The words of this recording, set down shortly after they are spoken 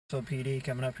So PD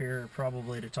coming up here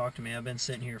probably to talk to me. I've been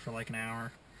sitting here for like an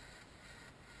hour.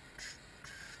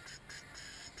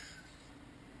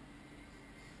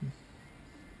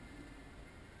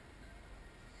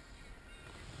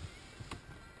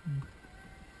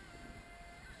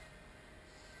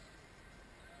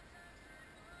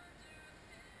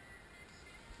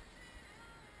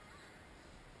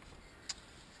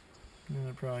 And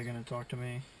they're probably going to talk to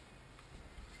me.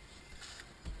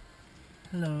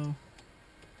 Hello.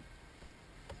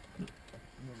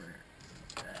 Over here.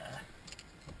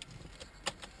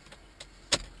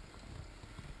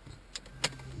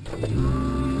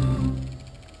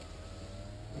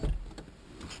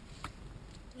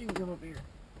 You can come up here.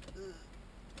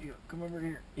 You come over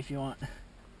here if you want.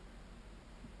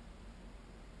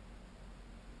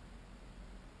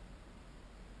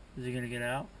 Is he gonna get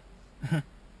out?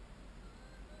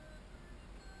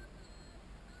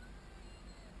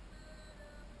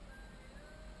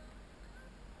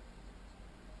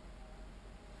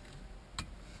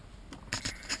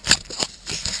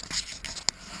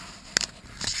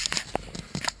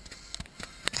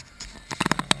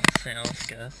 Sounds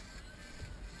good.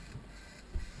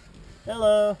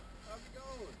 Hello. How's it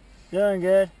going? Doing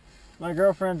good. My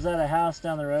girlfriend's at a house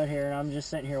down the road here, and I'm just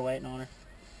sitting here waiting on her.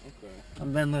 Okay.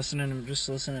 I've been listening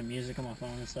to music on my phone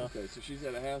and stuff. Okay, so she's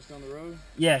at a house down the road?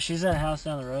 Yeah, she's at a house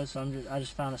down the road, so I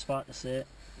just found a spot to sit.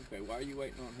 Okay, why are you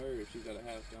waiting on her if she's at a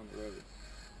house down the road?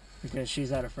 Because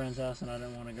she's at a friend's house, and I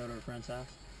didn't want to go to her friend's house.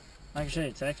 I can show you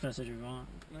a text message if you want.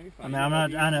 No, you're I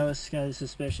fine. mean, I know it's kind of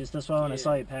suspicious. That's why when I Yeah.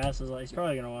 saw you pass, I was like, he's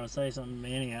probably going to want to say something to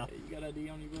me anyhow. Hey, you got ID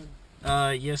on you, bud?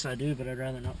 Yes, I do, but I'd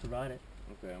rather not provide it.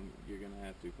 Okay, you're going to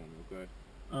have to for me,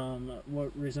 okay?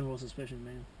 What reasonable suspicion,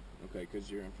 man? Okay, because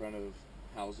you're in front of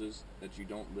houses that you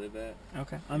don't live at.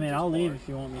 Okay. I mean, I'll leave if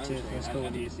you want me to. If that's cool I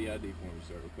with need you. to see ID for me,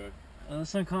 sir, okay?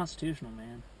 That's unconstitutional,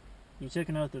 man. You took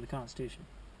an oath to the Constitution.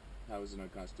 How is it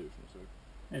unconstitutional, sir?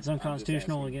 It's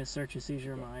unconstitutional asking. against search and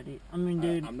seizure of my ID. I mean,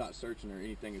 dude. I'm not searching or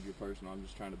anything of your personal. I'm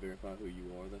just trying to verify who you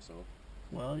are, that's all.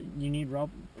 Well, you need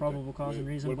probable cause and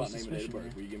reasonable What about name and date suspicion. of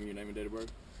birth? Will you give me your name and date of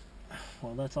birth?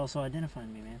 Well, that's also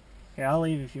identifying me, man. Here, I'll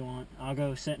leave if you want. I'll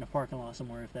go sit in a parking lot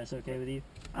somewhere if that's okay with you.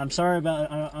 I'm sorry about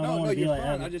it. I don't want to be like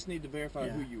fine. that. I just need to verify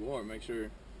who you are. Make sure,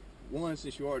 one,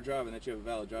 since you are driving, that you have a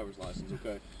valid driver's license,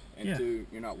 okay? And two,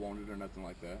 you're not wanted or nothing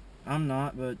like that. I'm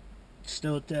not, but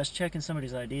still, that's checking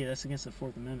somebody's ID. That's against the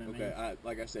Fourth Amendment, man. Okay,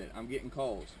 like I said, I'm getting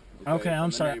calls. Okay,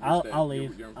 I'm sorry. I'll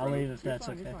leave. I'll leave if you're that's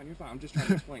fine, okay. You're fine. I'm just trying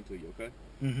to explain to you, okay?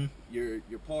 Mm-hmm.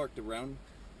 You're parked around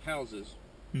houses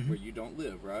where you don't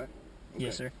live, right? Okay.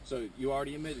 Yes, sir. So you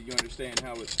already admitted you understand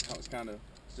how it's kind of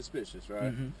suspicious, right?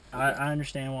 Mm-hmm. Okay. I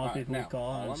understand why people now, would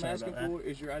call. All I'm sorry asking about for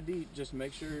is your ID. Just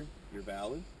make sure you're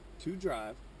valid to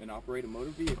drive and operate a motor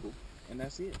vehicle, and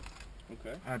that's it.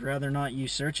 Okay. I'd rather not you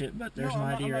search it, but there's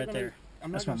my ID right there.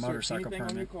 That's my motorcycle permit.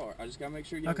 on your car. I just gotta make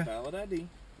sure you have a valid ID.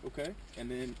 Okay. And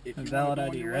then if you valid want to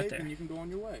go ID on your right way, there. then you can go on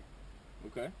your way.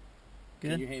 Okay.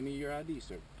 Good. Can you hand me your ID,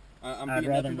 sir? I'm I'd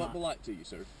being rather nothing but not. polite to you,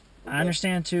 sir. Okay? I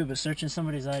understand too, but searching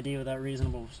somebody's ID without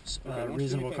reasonable Okay, why don't you do me a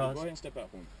reasonable favor? cause. Go ahead and step out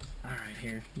for me. All right,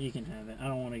 here you can have it. I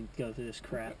don't want to go through this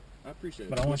crap. Okay. I appreciate it.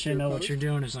 But I want What's you to your know what code? you're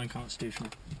doing is unconstitutional.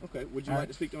 Okay. Would you like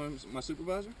to speak to my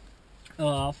supervisor?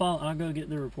 I'll go get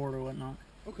the report or whatnot.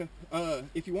 Okay.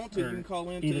 If you want to, you can call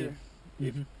in either.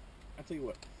 to. I tell you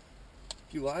what.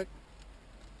 If you like.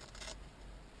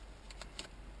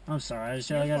 I'm sorry. I got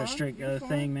fine, a strict you're thing,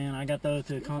 fine. man. I got the oath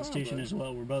to the You're fine, Constitution buddy. as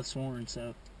well. We're both sworn,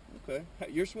 so Okay.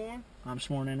 You're sworn? I'm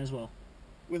sworn in as well.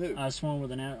 With who? I was sworn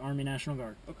with the Army National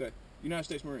Guard. Okay. United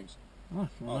States Marines. Oh,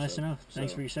 well, nice to know.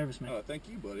 Thanks So, for your service, man. Thank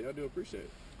you, buddy. I do appreciate it.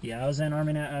 Yeah, I was in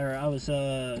I was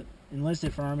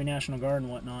enlisted for Army National Guard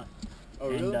and whatnot. Oh,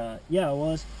 really? And yeah, I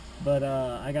was, but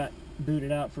I got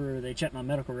booted out they checked my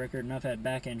medical record, and I've had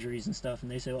back injuries and stuff, and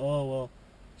they said, oh well,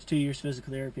 it's 2 years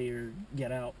physical therapy or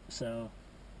get out. So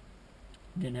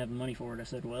didn't have the money for it. I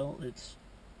said, well, it's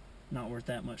not worth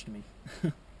that much to me.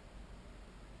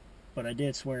 But I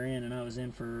did swear in, and I was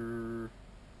in for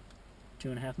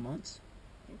 2.5 months.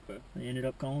 Okay. They ended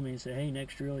up calling me and said, hey,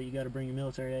 next drill, you got to bring your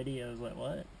military ID. I was like,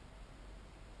 what?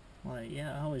 Like,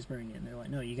 yeah, I always bring it. And they're like,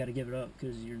 no, you got to give it up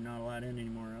because you're not allowed in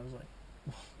anymore. I was like,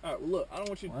 All right, well, look, I don't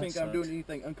want you to Well, think that I'm doing sucks.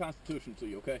 anything unconstitutional to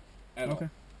you, okay? At okay.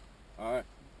 All right.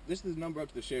 This is the number up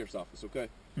to the sheriff's office, okay?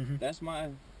 Mm-hmm. That's my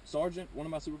sergeant, one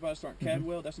of my supervisors, Sergeant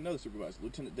Cadwell. That's another supervisor,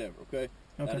 Lieutenant Dever, okay?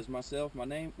 Okay. That is myself, my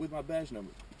name, with my badge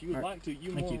number. If you would All right. like to,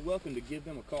 you're Thank more you. than welcome to give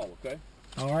them a call, okay?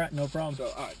 All right, no problem. So,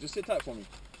 all right, just sit tight for me.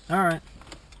 All right.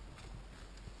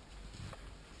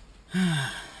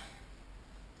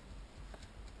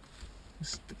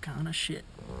 This is the kind of shit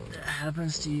that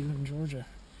happens to you in Georgia.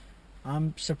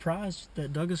 I'm surprised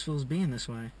that Douglasville is being this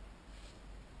way.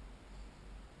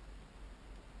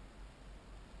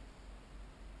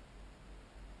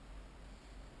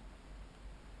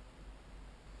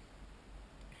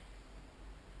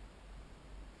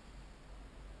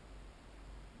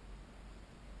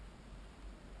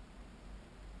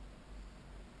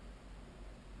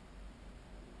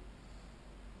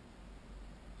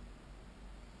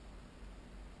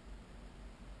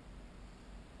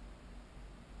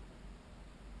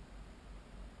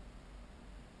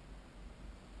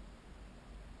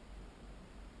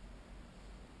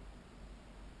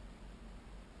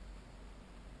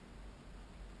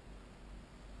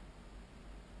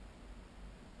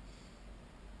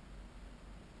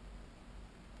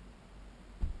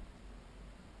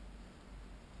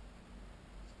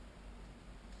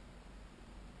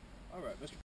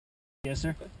 Yes,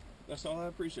 sir. Okay. That's all I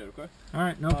appreciate, okay? All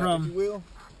right, no problem. If you will,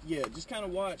 yeah, just kind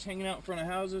of watch hanging out in front of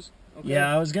houses. Okay?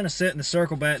 Yeah, I was going to sit in the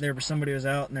circle back there, but somebody was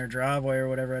out in their driveway or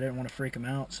whatever. I didn't want to freak them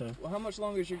out, so. Well, how much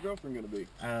longer is your girlfriend going to be?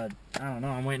 I don't know.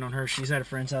 I'm waiting on her. She's at a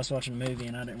friend's house watching a movie,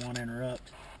 and I didn't want to interrupt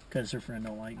because her friend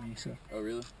don't like me, so. Oh,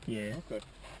 really? Yeah. Okay.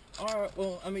 All right,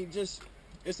 well, I mean, just,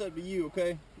 it's up to you,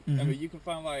 okay? I mean, you can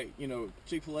find, like, you know,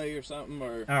 Chick-fil-A or something,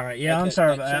 or... All right, yeah, I'm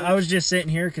sorry about that. I was just sitting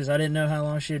here because I didn't know how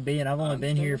long she'd be, and I've only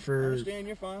been here for... I understand,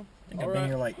 you're fine. I think I've been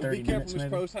here like 30 minutes, maybe. Be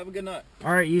careful, Mr. Post. Have a good night.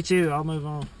 All right, you too. I'll move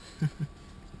on.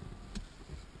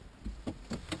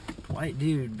 White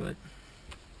dude, but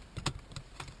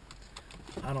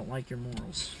I don't like your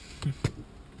morals.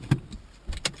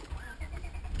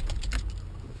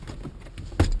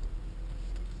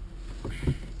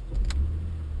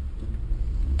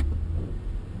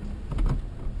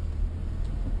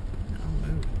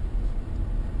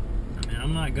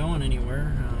 I'm not going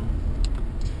anywhere.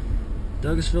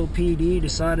 Douglasville PD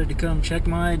decided to come check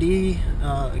my ID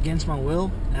against my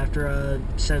will after I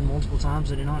said multiple times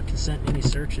I do not consent to any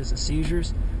searches and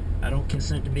seizures. I don't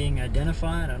consent to being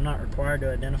identified. I'm not required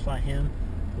to identify him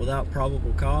without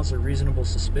probable cause or reasonable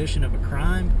suspicion of a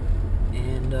crime.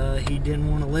 And he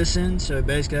didn't want to listen, so he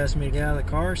basically asked me to get out of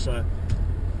the car. So I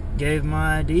gave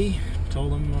my ID,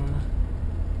 told him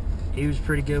he was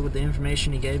pretty good with the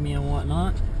information he gave me and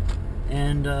whatnot.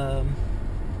 And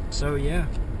so yeah,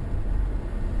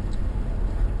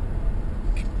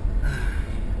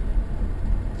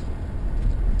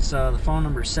 so the phone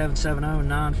number is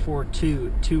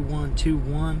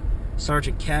 770-942-2121.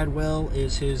 Sergeant Cadwell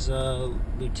is his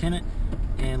lieutenant,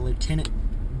 and Lieutenant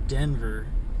Denver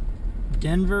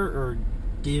or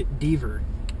Deaver,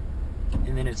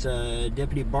 and then it's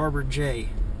Deputy Barbara J,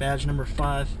 badge number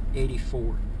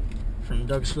 584 from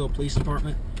Douglasville Police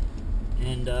Department.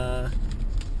 And I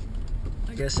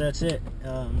guess that's it.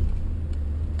 I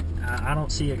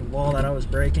don't see a law that I was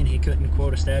breaking. He couldn't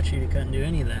quote a statute. He couldn't do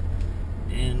any of that.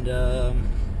 And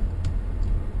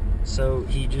so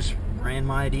he just ran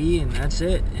my ID, and that's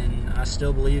it. And I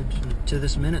still believe to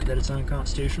this minute that it's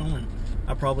unconstitutional, and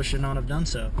I probably should not have done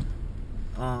so.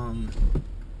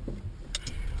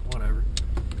 Whatever.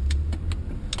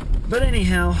 But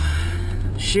anyhow,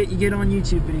 shit you get on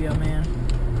YouTube video, man.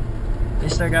 At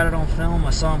least I got it on film.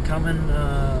 I saw him coming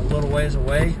a little ways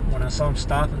away. When I saw him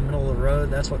stop in the middle of the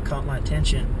road, that's what caught my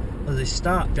attention. Was he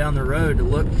stopped down the road to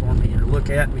look for me or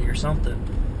look at me or something.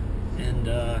 And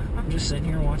I'm just sitting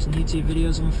here watching YouTube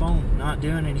videos on my phone, not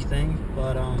doing anything.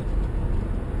 But I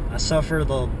suffer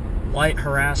the light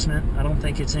harassment. I don't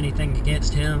think it's anything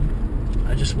against him.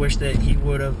 I just wish that he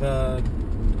would have,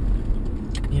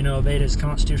 obeyed his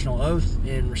constitutional oath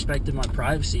and respected my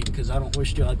privacy, because I don't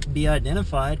wish to be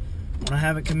identified when I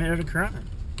haven't committed a crime.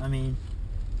 I mean,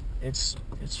 it's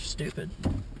stupid.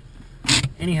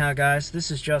 Anyhow, guys,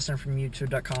 this is Justin from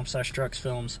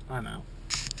youtube.com/trucksfilms. I'm out.